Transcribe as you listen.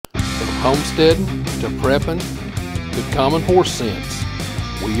homesteading to prepping to common horse sense,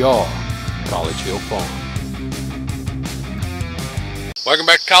 we are College Hill Farm. Welcome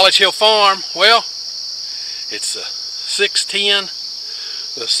back to College Hill Farm. Well, it's 6:10.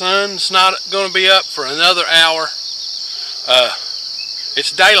 The sun's not going to be up for another hour.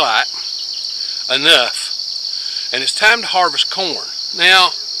 It's daylight enough, and it's time to harvest corn. Now,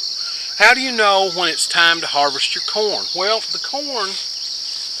 how do you know when it's time to harvest your corn? Well, the corn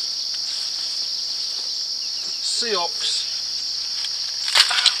silks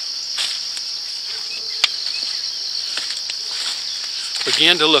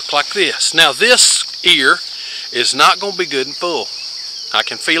begin to look like this. Now, this ear is not going to be good and full. I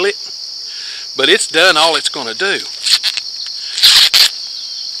can feel it, but it's done all it's going to do.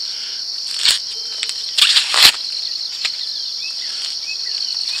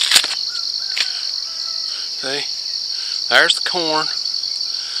 See, there's the corn.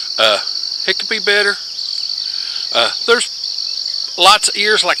 It could be better. There's lots of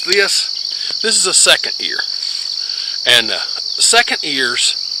ears like this. This is a second ear, and second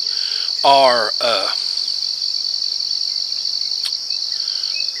ears are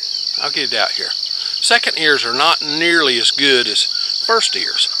I'll get it out here. Second ears are not nearly as good as first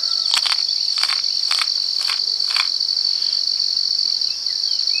ears.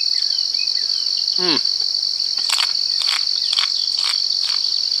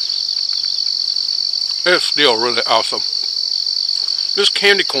 It's still really awesome. This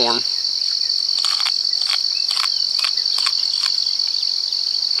candy corn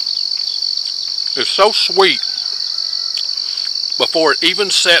is so sweet before it even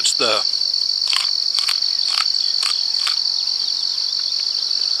sets the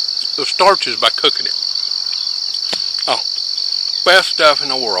starches by cooking it. Oh, best stuff in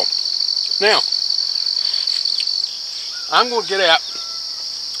the world. Now, I'm going to get out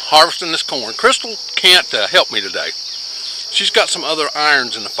harvesting this corn. Crystal can't help me today. She's got some other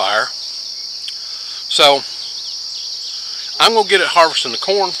irons in the fire. So, I'm going to get it harvesting the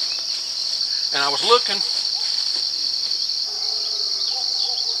corn. And I was looking.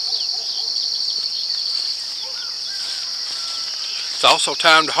 It's also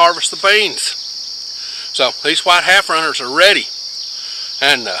time to harvest the beans. So, these white half runners are ready.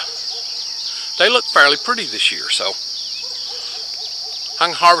 And they look fairly pretty this year. So, I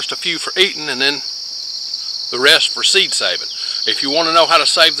can harvest a few for eating and then the rest for seed saving. If you want to know how to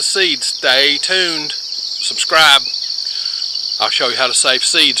save the seeds, stay tuned, subscribe. I'll show you how to save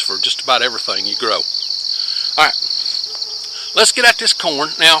seeds for just about everything you grow. Alright, let's get at this corn.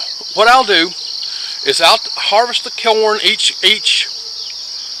 Now, what I'll do is I'll harvest the corn, each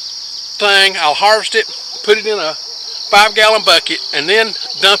thing, I'll harvest it, put it in a 5-gallon bucket, and then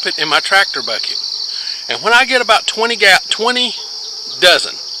dump it in my tractor bucket. And when I get about 20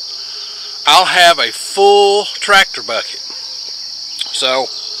 dozen, I'll have a full tractor bucket. So,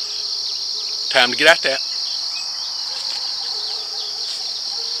 time to get at that.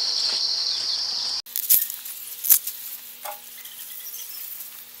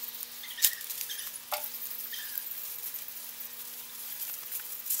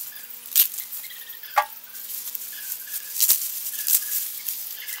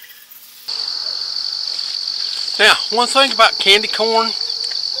 Now, one thing about candy corn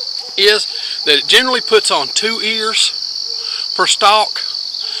is that it generally puts on 2 ears per stalk.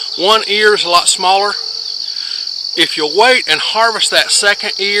 1 ear is a lot smaller. If you'll wait and harvest that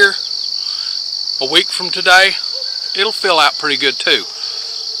second ear a week from today, it'll fill out pretty good too.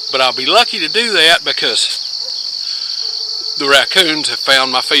 But I'll be lucky to do that because the raccoons have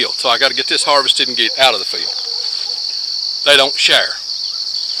found my field. So I got to get this harvested and get out of the field. They don't share.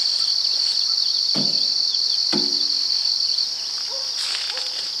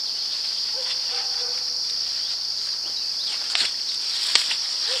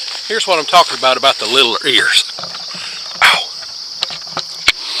 Here's what I'm talking about the little ears. Ow.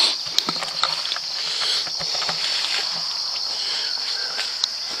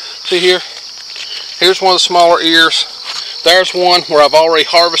 See here? Here's one of the smaller ears. There's one where I've already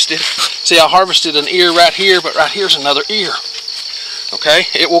harvested. See, I harvested an ear right here, but right here's another ear. Okay?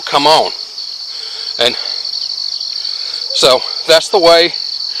 It will come on. And so, that's the way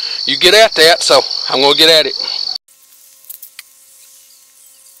you get at that, so I'm going to get at it.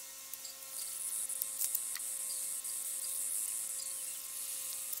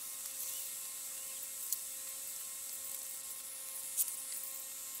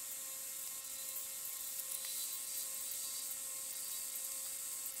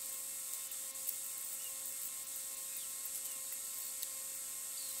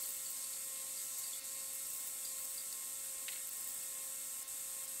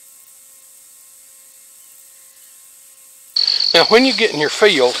 Now when you get in your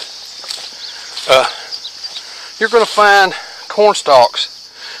field, you're going to find corn stalks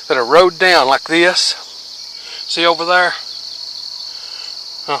that are rode down like this. See over there?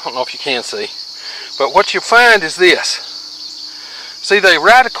 I don't know if you can see. But what you'll find is this. See, they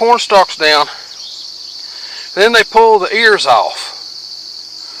ride the corn stalks down, then they pull the ears off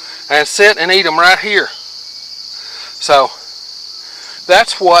and sit and eat them right here. So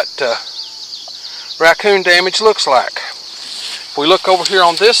that's what raccoon damage looks like. If we look over here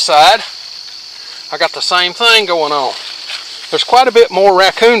on this side, I got the same thing going on. There's quite a bit more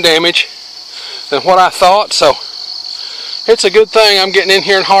raccoon damage than what I thought, so it's a good thing I'm getting in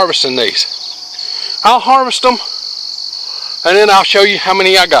here and harvesting these. I'll harvest them and then I'll show you how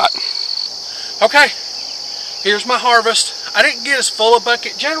many I got. Okay, here's my harvest. I didn't get as full a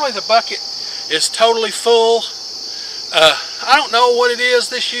bucket. Generally the bucket is totally full. I don't know what it is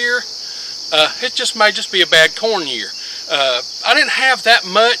this year. It just may just be a bad corn year. I didn't have that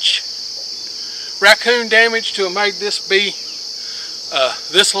much raccoon damage to have made this be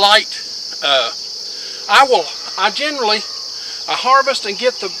this light. I generally harvest and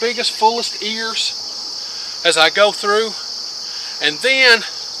get the biggest, fullest ears as I go through, and then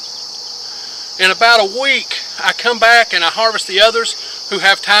in about a week I come back and I harvest the others who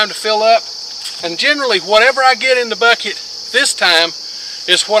have time to fill up. And generally whatever I get in the bucket this time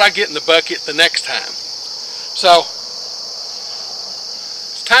is what I get in the bucket the next time. So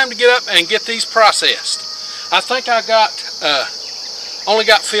it's time to get up and get these processed. I think I only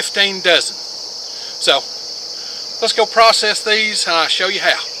got 15 dozen. So let's go process these and I'll show you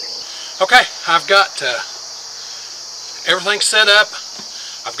how. Okay, I've got everything set up.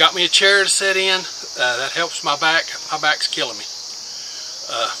 I've got me a chair to sit in. That helps my back. My back's killing me.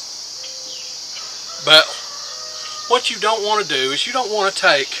 But what you don't want to do is you don't want to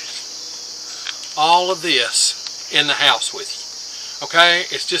take all of this in the house with you. Okay?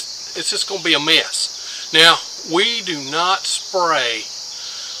 It's just going to be a mess. Now, we do not spray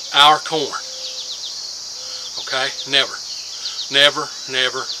our corn. Okay? Never. Never,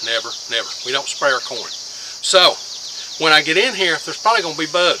 never, never, never. We don't spray our corn. So, when I get in here, there's probably going to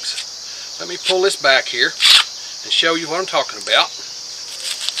be bugs. Let me pull this back here and show you what I'm talking about.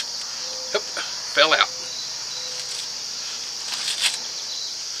 Oop, fell out.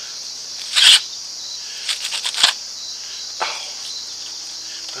 Oh,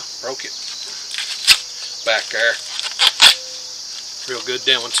 well, broke it. Back there. Real good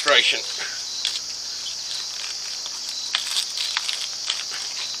demonstration.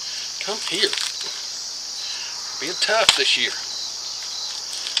 Come here. Being tough this year.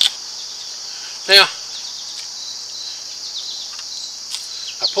 Now,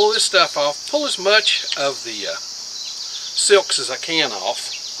 I pull this stuff off. Pull as much of the silks as I can off.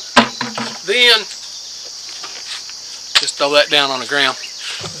 Then, just throw that down on the ground.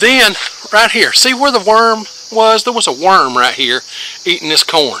 Then, right here, see where the worm was? There was a worm right here eating this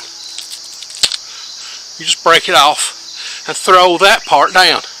corn. You just break it off and throw that part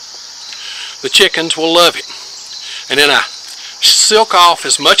down. The chickens will love it. And then I silk off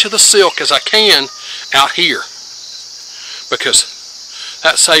as much of the silk as I can out here, because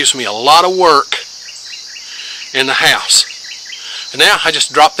that saves me a lot of work in the house. And now I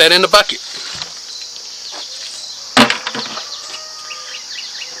just drop that in the bucket.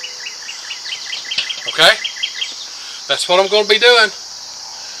 Okay? That's what I'm going to be doing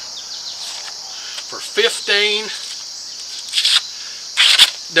for 15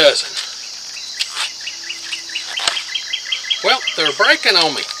 dozen. Well, they're breaking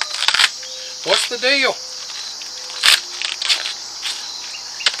on me. What's the deal?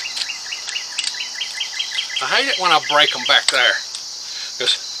 I hate it when I break them back there,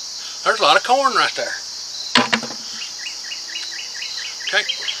 because there's a lot of corn right there. Okay.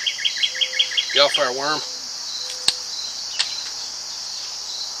 Get off there, worm.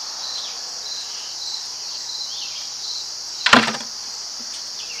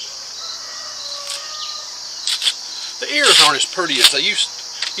 The ears aren't as pretty as they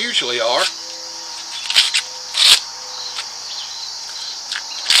usually are.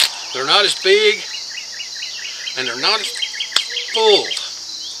 They're not as big, and they're not as full.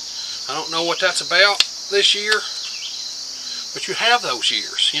 I don't know what that's about this year, but you have those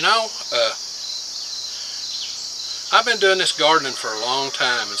years, you know. I've been doing this gardening for a long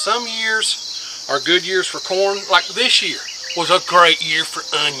time, and some years are good years for corn. Like this year was a great year for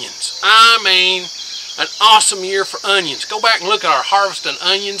onions. I mean, an awesome year for onions. Go back and look at our harvesting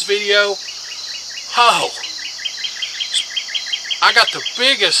onions video. Oh, I got the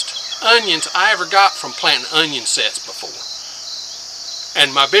biggest onions I ever got from planting onion sets before.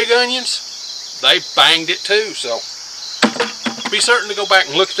 And my big onions, they banged it too. So be certain to go back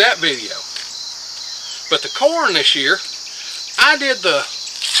and look at that video. But the corn this year, I did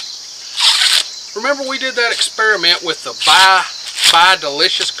remember we did that experiment with the Buy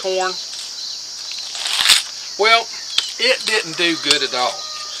Delicious corn? Well, it didn't do good at all.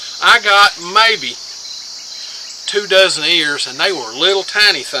 I got maybe 2 dozen ears, and they were little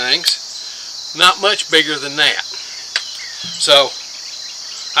tiny things, not much bigger than that. So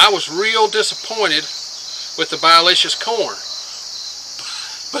I was real disappointed with the Buy Delicious corn.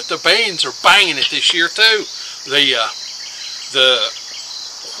 But the beans are banging it this year too. The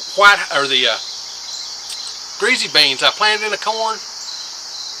white, or the greasy beans I planted in the corn,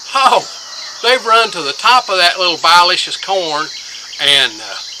 oh, they've run to the top of that little Buy Delicious corn, and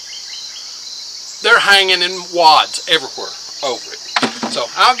they're hanging in wads everywhere over it. So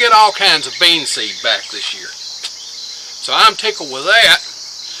I'll get all kinds of bean seed back this year. So I'm tickled with that,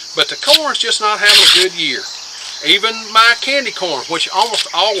 but the corn's just not having a good year. Even my candy corn, which almost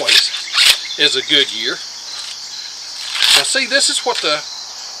always is a good year. Now see, this is what the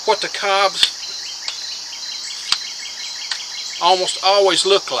cobs almost always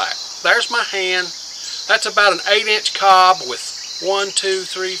look like. There's my hand. That's about an 8-inch cob with 1, 2,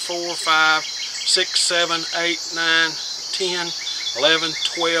 3, 4, 5, 6, 7, 8, 9, 10, 11,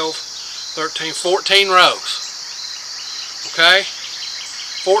 12, 13, 14 rows. Okay?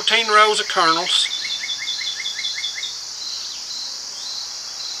 14 rows of kernels.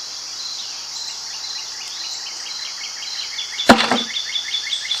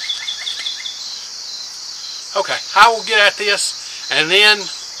 Okay, I will get at this, and then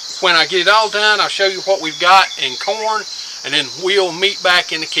when I get it all done, I'll show you what we've got in corn, and then we'll meet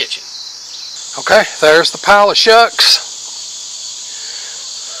back in the kitchen. Okay, there's the pile of shucks.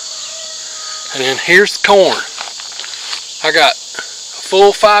 And then here's the corn. I got a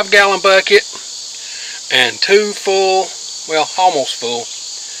full 5-gallon bucket and 2 full, well, almost full,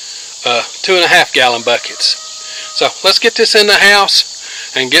 2.5-gallon buckets. So let's get this in the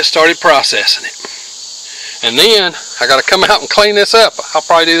house and get started processing it. And then I got to come out and clean this up. I'll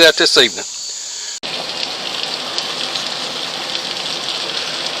probably do that this evening.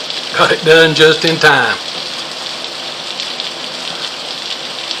 Got it done just in time.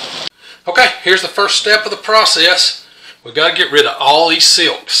 Okay, here's the first step of the process. We've got to get rid of all these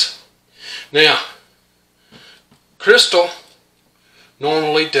silks. Now, Crystal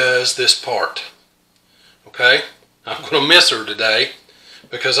normally does this part. Okay, I'm going to miss her today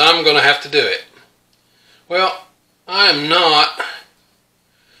because I'm going to have to do it. Well, I am not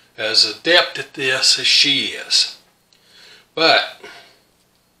as adept at this as she is. But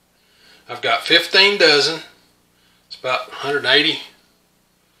I've got 15 dozen. It's about 180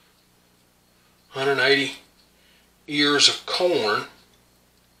 ears of corn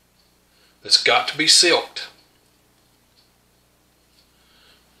that's got to be silked.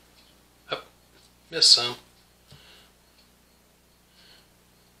 Oh, missed some.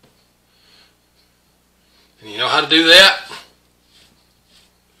 And you know how to do that?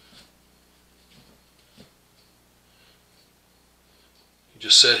 You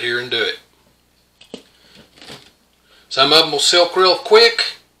just sit here and do it. Some of them will silk real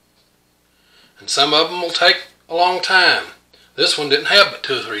quick, and some of them will take a long time. This one didn't have but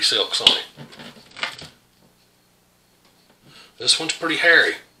 2 or 3 silks on it. This one's pretty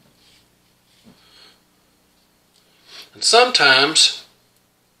hairy. And sometimes,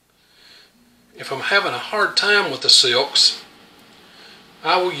 if I'm having a hard time with the silks,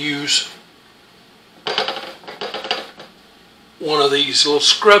 I will use one of these little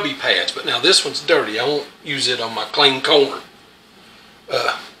scrubby pads. But now this one's dirty. I won't use it on my clean corn.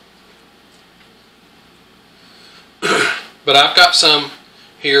 But I've got some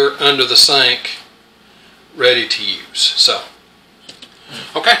here under the sink ready to use. So,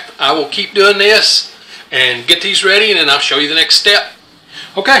 okay, I will keep doing this and get these ready, and then I'll show you the next step.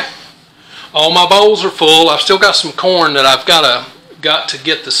 Okay. All my bowls are full. I've still got some corn that I've got to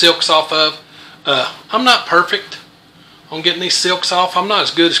get the silks off of. I'm not perfect on getting these silks off. I'm not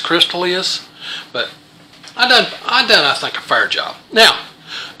as good as Crystal is, but I done I think a fair job. Now,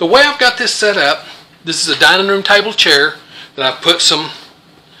 the way I've got this set up, this is a dining room table chair that I've put some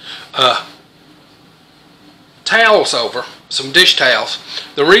towels over, some dish towels.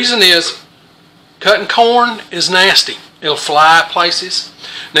 The reason is cutting corn is nasty. It'll fly places.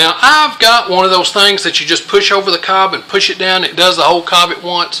 Now, I've got one of those things that you just push over the cob and push it down. It does the whole cob at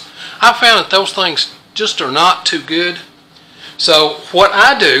once. I found that those things just are not too good. So what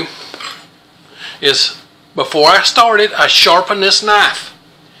I do is, before I start it, I sharpen this knife.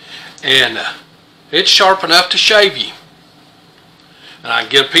 And it's sharp enough to shave you. And I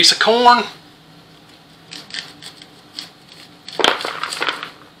get a piece of corn.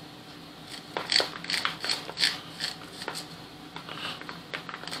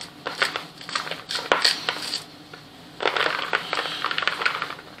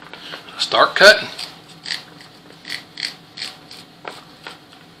 start cutting.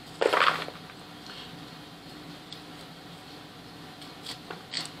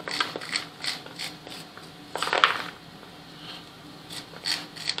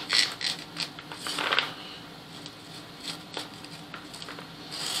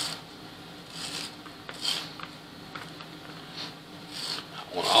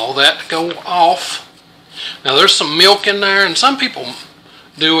 All that to go off. Now there's some milk in there, and some people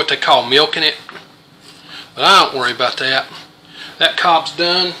do what they call milking it, but I don't worry about that. That cob's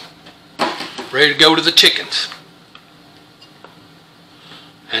done, ready to go to the chickens,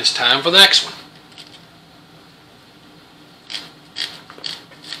 and it's time for the next one.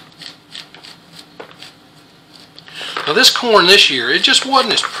 Now this corn this year, it just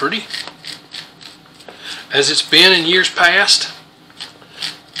wasn't as pretty as it's been in years past.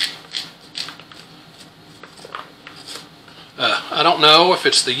 I don't know if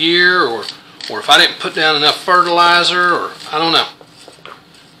it's the year or if I didn't put down enough fertilizer, or I don't know.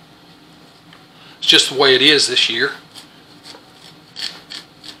 It's just the way it is this year.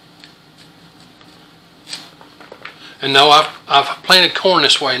 And no, I've planted corn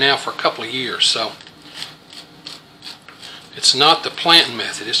this way now for a couple of years, so it's not the planting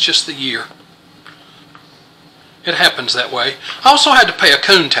method, it's just the year. It happens that way. I also had to pay a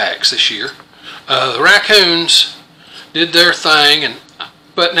coon tax this year. The raccoons did their thing,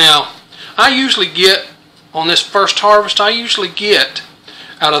 but now I usually get, on this first harvest, I usually get,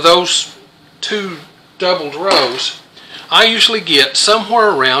 out of those 2 doubled rows, I usually get somewhere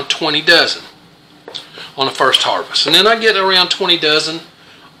around 20 dozen on the first harvest, and then I get around 20 dozen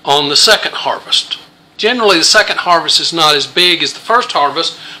on the second harvest. Generally the second harvest is not as big as the first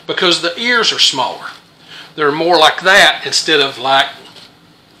harvest because the ears are smaller. They're more like that instead of like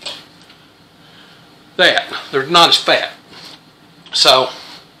that. They're not as fat. So,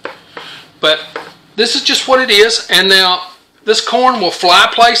 but this is just what it is. And now this corn will fly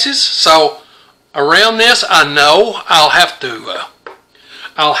places, so around this I know I'll have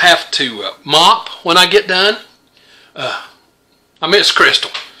to mop when I get done. I miss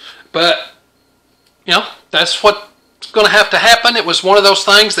Crystal, but you know, that's what's going to have to happen. It was one of those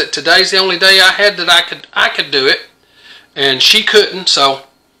things that today's the only day I had that I could do it, and she couldn't, so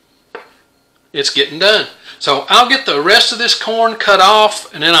it's getting done. So I'll get the rest of this corn cut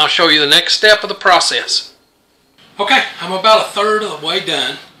off, and then I'll show you the next step of the process. Okay, I'm about 1/3 of the way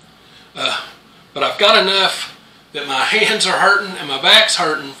done, but I've got enough that my hands are hurting and my back's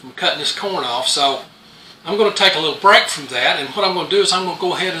hurting from cutting this corn off, so I'm going to take a little break from that, and what I'm going to do is I'm going to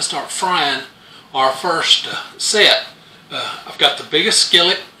go ahead and start frying our first set. I've got the biggest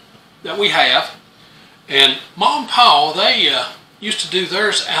skillet that we have, and Mom and Pa, they used to do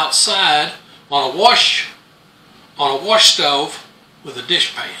theirs outside on a wash stove with a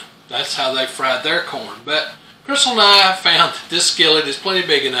dish pan. That's how they fried their corn. But Crystal and I found that this skillet is plenty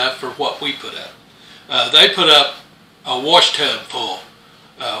big enough for what we put up. They put up a wash tub full.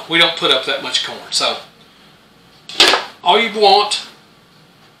 We don't put up that much corn. So all you want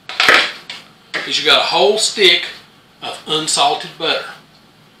is you got a whole stick of unsalted butter.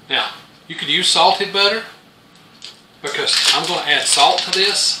 Now, you could use salted butter because I'm going to add salt to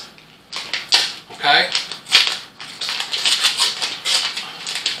this. Okay?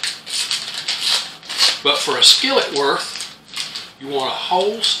 But for a skillet worth, you want a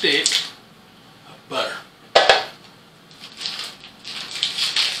whole stick of butter.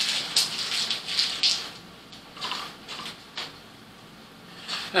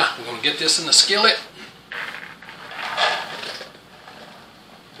 Now, we're going to get this in the skillet.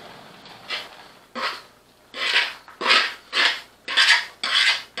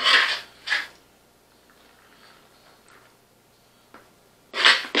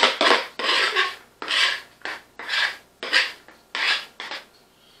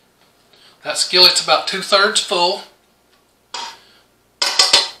 That skillet's about 2/3 full.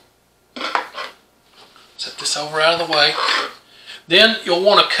 Set this over out of the way. Then you'll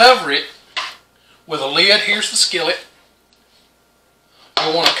want to cover it with a lid. Here's the skillet.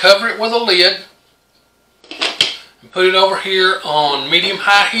 You'll want to cover it with a lid and put it over here on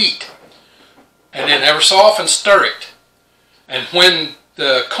medium-high heat. And then ever so often stir it. And when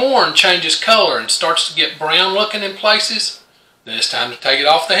the corn changes color and starts to get brown looking in places, then it's time to take it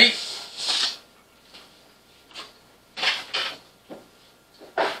off the heat.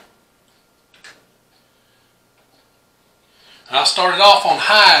 And I'll start it off on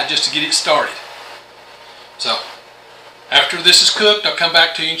high just to get it started. So, after this is cooked, I'll come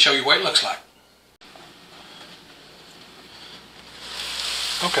back to you and show you what it looks like.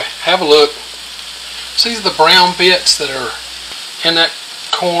 Okay, have a look. See the brown bits that are in that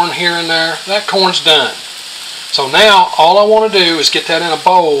corn here and there. That corn's done. So now all I want to do is get that in a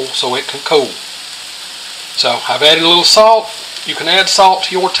bowl so it can cool. So I've added a little salt. You can add salt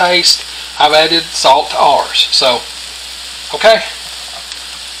to your taste. I've added salt to ours. So, okay.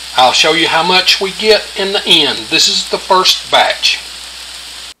 I'll show you how much we get in the end. This is the first batch.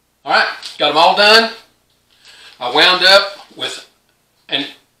 Alright, got them all done. I wound up with, and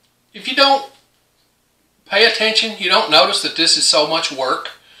if you don't pay attention, you don't notice that this is so much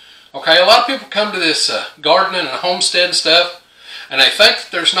work. Okay, a lot of people come to this gardening and homesteading stuff, and they think that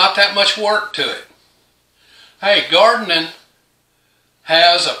there's not that much work to it. Hey, gardening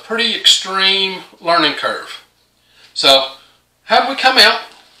has a pretty extreme learning curve. So, how did we come out?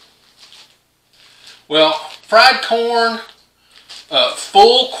 Well, fried corn,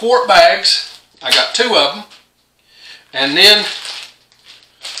 full quart bags. I got 2 of them. And then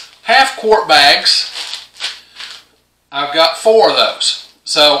half quart bags. I've got 4 of those.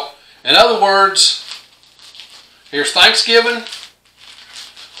 So, in other words, here's Thanksgiving,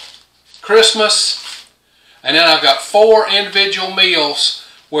 Christmas, and then I've got 4 individual meals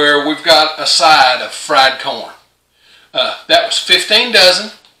where we've got a side of fried corn. That was 15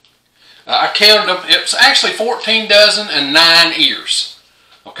 dozen. I counted them. It was actually 14 dozen and 9 ears.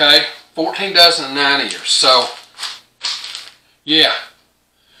 Okay? 14 dozen and 9 ears. So, yeah.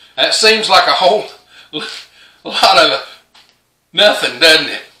 That seems like a whole lot of nothing, doesn't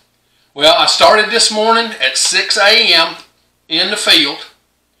it? Well, I started this morning at 6 a.m. in the field.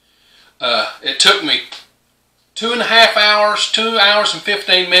 It took me 2.5 hours, 2 hours and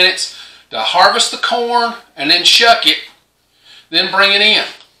 15 minutes to harvest the corn and then shuck it, then bring it in.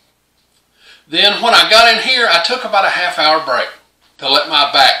 Then when I got in here, I took about a half-hour break to let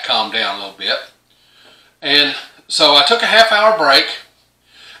my back calm down a little bit. And so I took a half-hour break,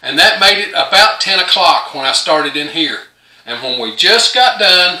 and that made it about 10 o'clock when I started in here. And when we just got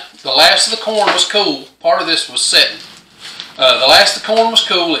done, the last of the corn was cool. Part of this was setting. The last of the corn was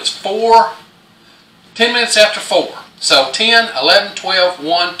cool. It's 10 minutes after 4. So 10, 11, 12,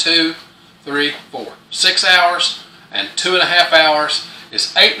 1, 2, 3, 4. 6 hours and 2.5 hours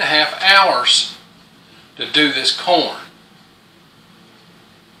is 8.5 hours to do this corn.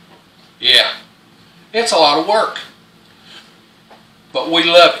 Yeah, it's a lot of work, but we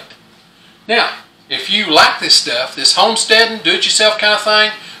love it. Now, if you like this stuff, this homesteading, do-it-yourself kind of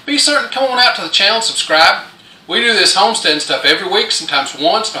thing, be certain to come on out to the channel and subscribe. We do this homesteading stuff every week, sometimes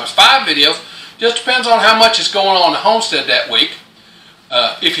 1, sometimes 5 videos. Just depends on how much is going on in the homestead that week.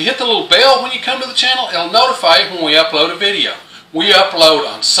 If you hit the little bell when you come to the channel, it'll notify you when we upload a video. We upload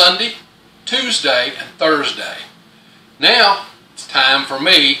on Sunday, Tuesday, and Thursday. Now, it's time for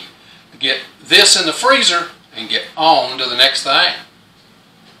me to get this in the freezer and get on to the next thing.